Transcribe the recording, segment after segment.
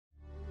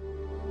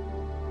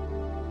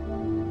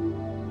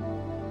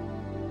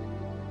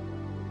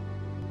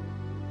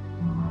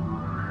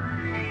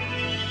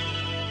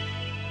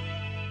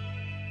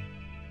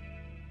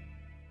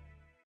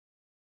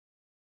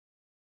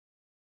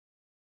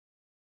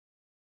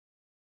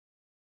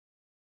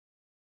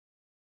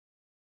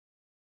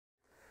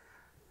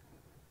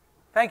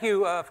Thank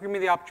you for giving me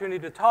the opportunity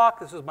to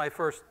talk. This is my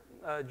first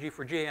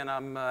G4G, and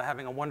I'm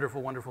having a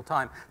wonderful, wonderful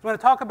time. So I'm going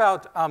to talk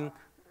about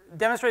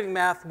demonstrating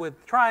math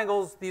with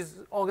triangles. These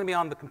are all going to be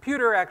on the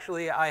computer,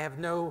 actually. I have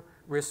no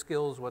risk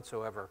skills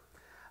whatsoever.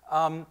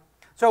 Why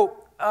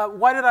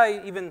did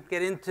I even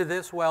get into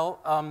this?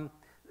 Well,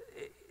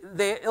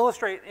 they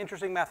illustrate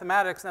interesting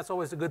mathematics, and that's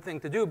always a good thing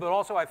to do, but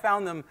also I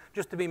found them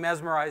just to be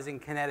mesmerizing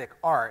kinetic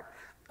art.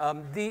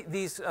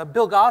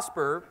 Bill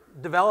Gosper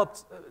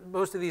developed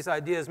most of these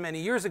ideas many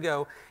years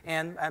ago,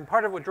 and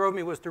part of what drove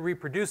me was to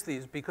reproduce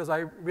these because I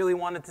really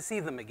wanted to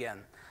see them again.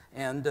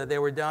 And they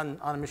were done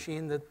on a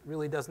machine that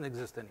really doesn't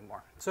exist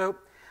anymore. So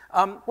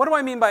what do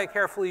I mean by a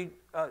carefully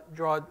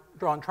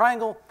drawn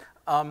triangle?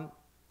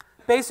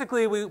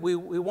 Basically, we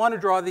want to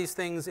draw these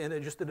things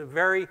just in a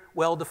very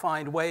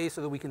well-defined way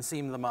so that we can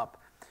seam them up.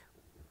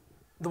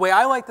 The way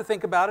I like to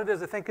think about it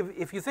is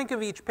if you think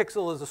of each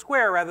pixel as a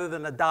square rather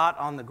than a dot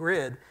on the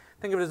grid,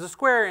 think of it as a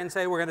square and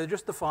say we're going to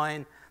just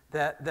define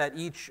that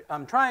each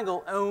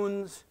triangle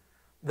owns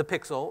the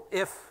pixel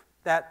if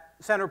that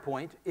center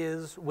point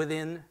is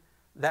within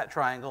that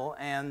triangle,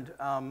 and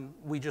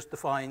we just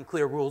define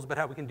clear rules about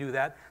how we can do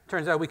that.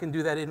 Turns out we can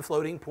do that in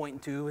floating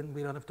point 2, and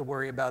we don't have to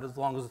worry about it as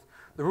long as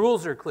the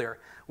rules are clear.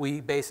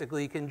 We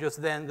basically can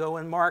just then go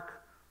and mark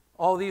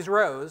all these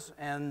rows,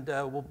 and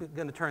we're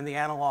going to turn the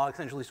analog,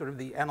 essentially sort of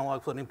the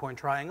analog floating point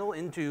triangle,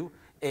 into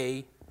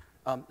a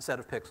set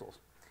of pixels.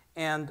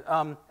 And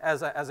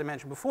as I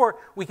mentioned before,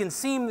 we can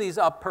seam these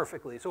up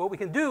perfectly. So what we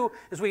can do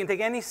is we can take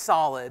any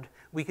solid,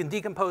 we can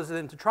decompose it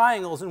into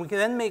triangles, and we can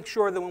then make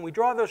sure that when we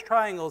draw those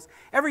triangles,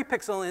 every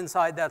pixel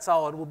inside that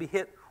solid will be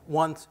hit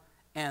once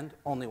and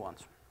only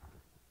once.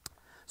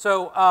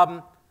 So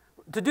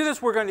to do this,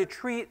 we're going to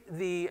treat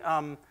the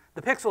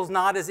pixels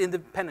not as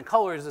independent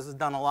colors, as is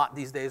done a lot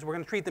these days. We're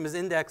going to treat them as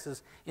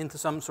indexes into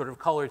some sort of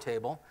color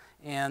table.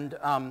 And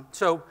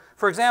so,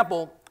 for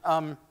example,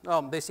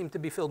 they seem to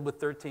be filled with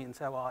 13s.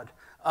 How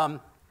odd.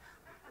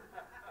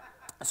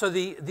 So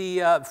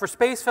for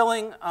space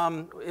filling,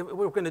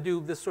 we're going to do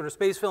this sort of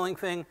space filling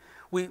thing.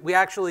 We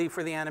actually,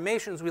 for the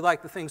animations, we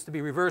like the things to be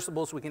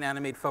reversible so we can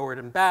animate forward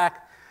and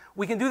back.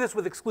 We can do this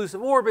with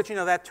exclusive orbits. You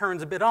know, that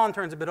turns a bit on,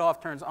 turns a bit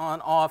off, turns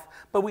on, off.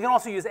 But we can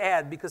also use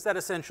add because that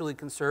essentially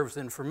conserves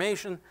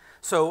information.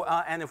 So,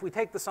 and if we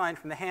take the sign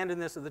from the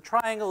handedness of the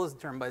triangle as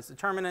determined by its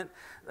determinant,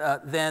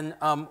 then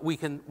we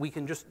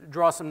can just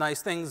draw some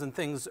nice things, and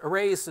things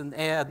erase and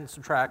add and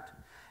subtract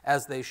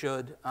as they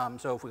should.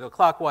 So if we go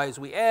clockwise,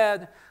 we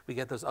add, we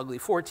get those ugly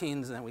 14s,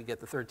 and then we get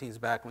the 13s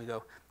back, and we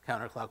go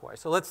counterclockwise.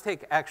 So let's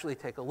actually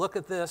take a look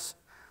at this.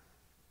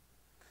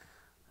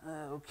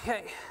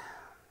 Okay.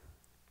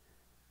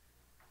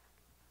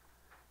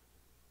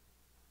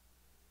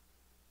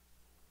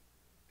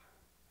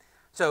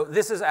 So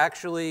this is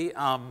actually,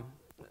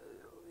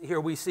 here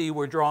we see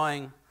we're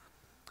drawing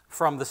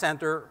from the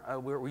center.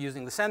 We're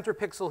using the center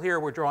pixel here.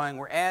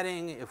 We're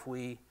adding. If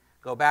we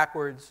go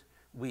backwards,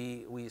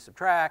 we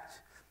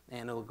subtract,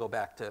 and it'll go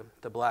back to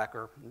black,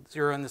 or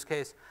 0 in this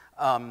case.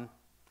 And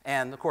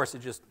of course,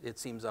 it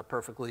seams up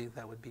perfectly.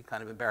 That would be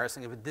kind of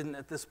embarrassing if it didn't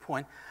at this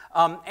point.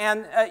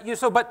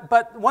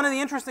 But one of the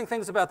interesting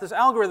things about this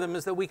algorithm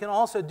is that we can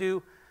also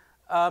do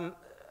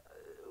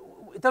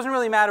it doesn't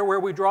really matter where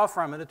we draw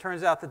from it. It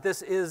turns out that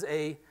this is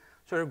a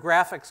sort of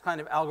graphics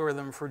kind of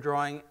algorithm for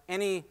drawing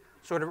any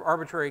sort of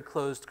arbitrary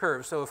closed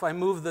curve. So if I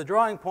move the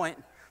drawing point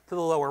to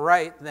the lower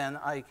right, then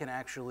I can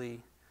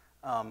actually,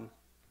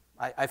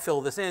 I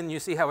fill this in. You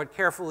see how it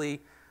carefully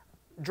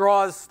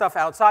draws stuff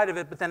outside of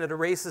it, but then it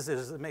erases it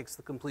as it makes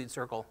the complete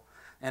circle.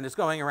 And it's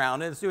going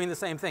around, and it's doing the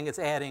same thing. It's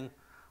adding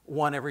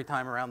 1 every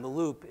time around the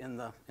loop in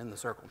the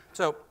circle.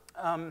 So,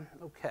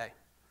 okay.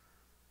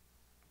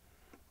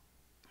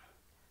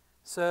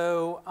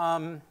 So,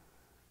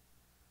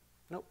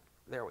 nope,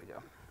 there we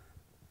go.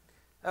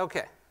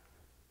 Okay.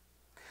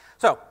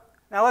 So,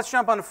 now let's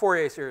jump on to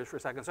Fourier series for a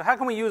second. So how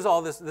can we use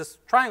all this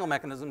triangle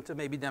mechanism to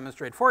maybe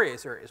demonstrate Fourier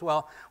series?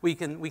 Well, we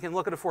can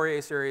look at a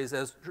Fourier series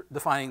as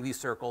defining these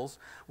circles.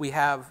 We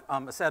have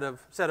a set of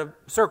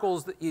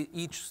circles, that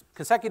each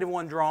consecutive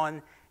one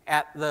drawn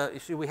at you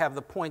see we have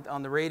the point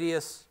on the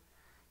radius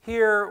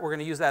here. We're going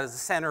to use that as the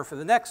center for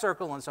the next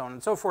circle, and so on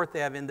and so forth. They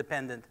have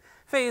independent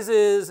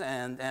phases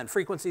and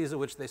frequencies at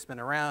which they spin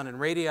around, and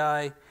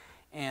radii.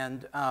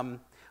 And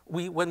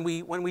when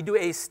we do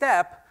a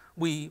step,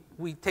 we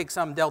take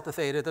some delta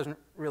theta. It doesn't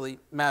really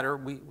matter.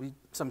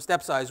 Some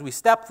step size. We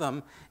step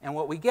them, and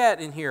what we get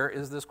in here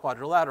is this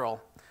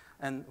quadrilateral.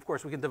 And of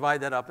course, we can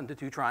divide that up into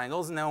 2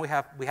 triangles, and now we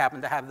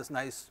happen to have this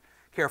nice,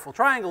 careful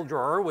triangle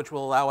drawer, which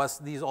will allow us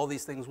all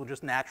these things will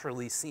just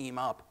naturally seam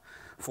up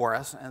for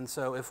us. And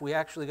so if we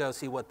actually go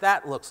see what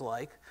that looks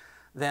like,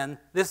 then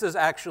this is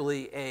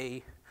actually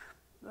a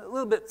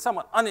little bit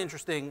somewhat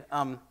uninteresting,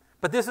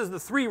 but this is the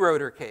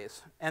 3-rotor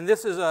case. And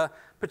this is a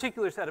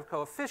particular set of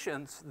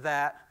coefficients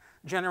that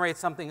generates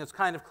something that's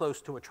kind of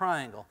close to a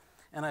triangle.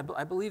 And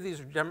I believe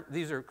these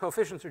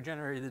coefficients are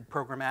generated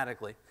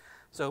programmatically.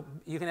 So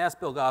you can ask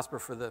Bill Gosper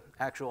for the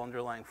actual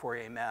underlying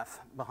Fourier math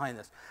behind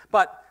this.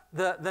 But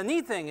the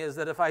neat thing is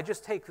that if I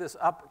just take this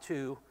up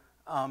to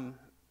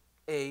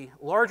a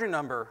larger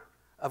number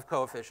of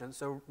coefficients,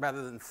 so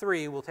rather than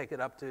 3, we'll take it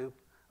up to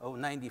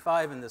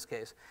 95 in this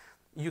case,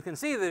 you can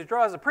see that it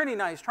draws a pretty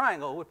nice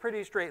triangle with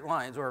pretty straight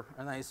lines, or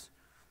a nice,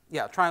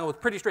 yeah, triangle with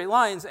pretty straight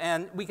lines,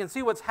 and we can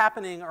see what's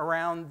happening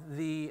around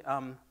the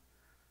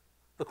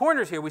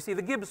corners here. We see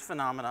the Gibbs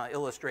phenomena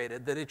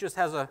illustrated, that it just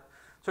has a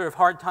sort of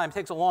hard time,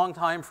 takes a long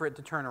time for it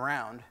to turn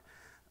around,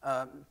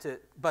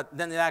 but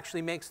then it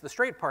actually makes the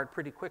straight part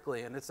pretty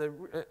quickly, and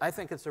I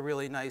think it's a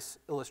really nice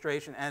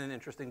illustration and an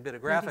interesting bit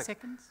of graphic. 30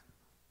 seconds?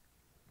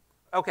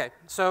 Okay,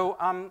 so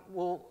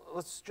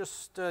let's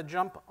just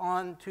jump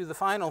on to the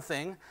final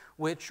thing,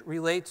 which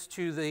relates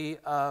to the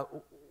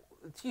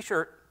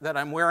T-shirt that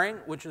I'm wearing,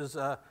 which is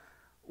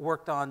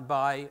worked on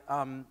by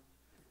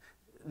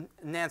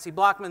Nancy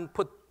Blockman,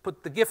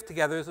 put the gift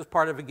together. This is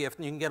part of a gift,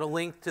 and you can get a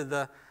link to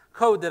the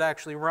code that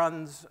actually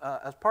runs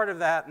as part of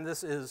that. And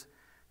this is,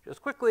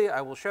 just quickly,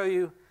 I will show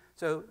you.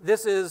 So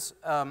this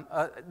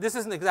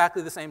isn't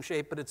exactly the same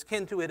shape, but it's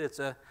akin to it. It's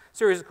a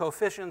series of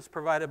coefficients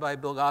provided by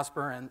Bill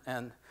Gosper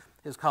and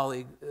his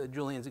colleague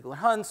Julian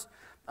Ziegler-Huntz,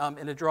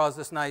 and it draws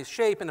this nice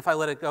shape. And if I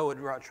let it go, it would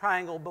draw a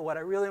triangle. But what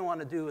I really want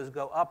to do is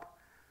go up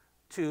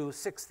to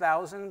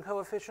 6,000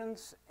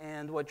 coefficients,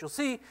 and what you'll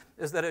see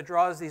is that it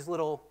draws these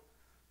little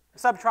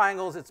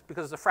subtriangles. It's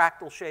because it's a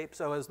fractal shape,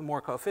 so as the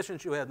more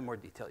coefficients you add, the more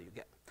detail you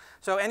get.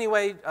 So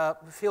anyway,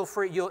 feel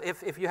free,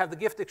 if you have the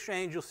gift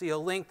exchange, you'll see a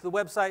link to the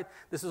website.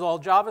 This is all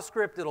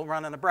JavaScript. It'll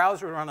run on a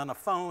browser, it'll run on a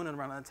phone, and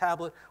run on a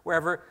tablet,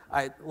 wherever.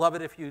 I'd love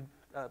it if you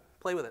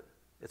play with it.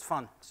 It's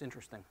fun, it's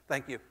interesting.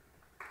 Thank you.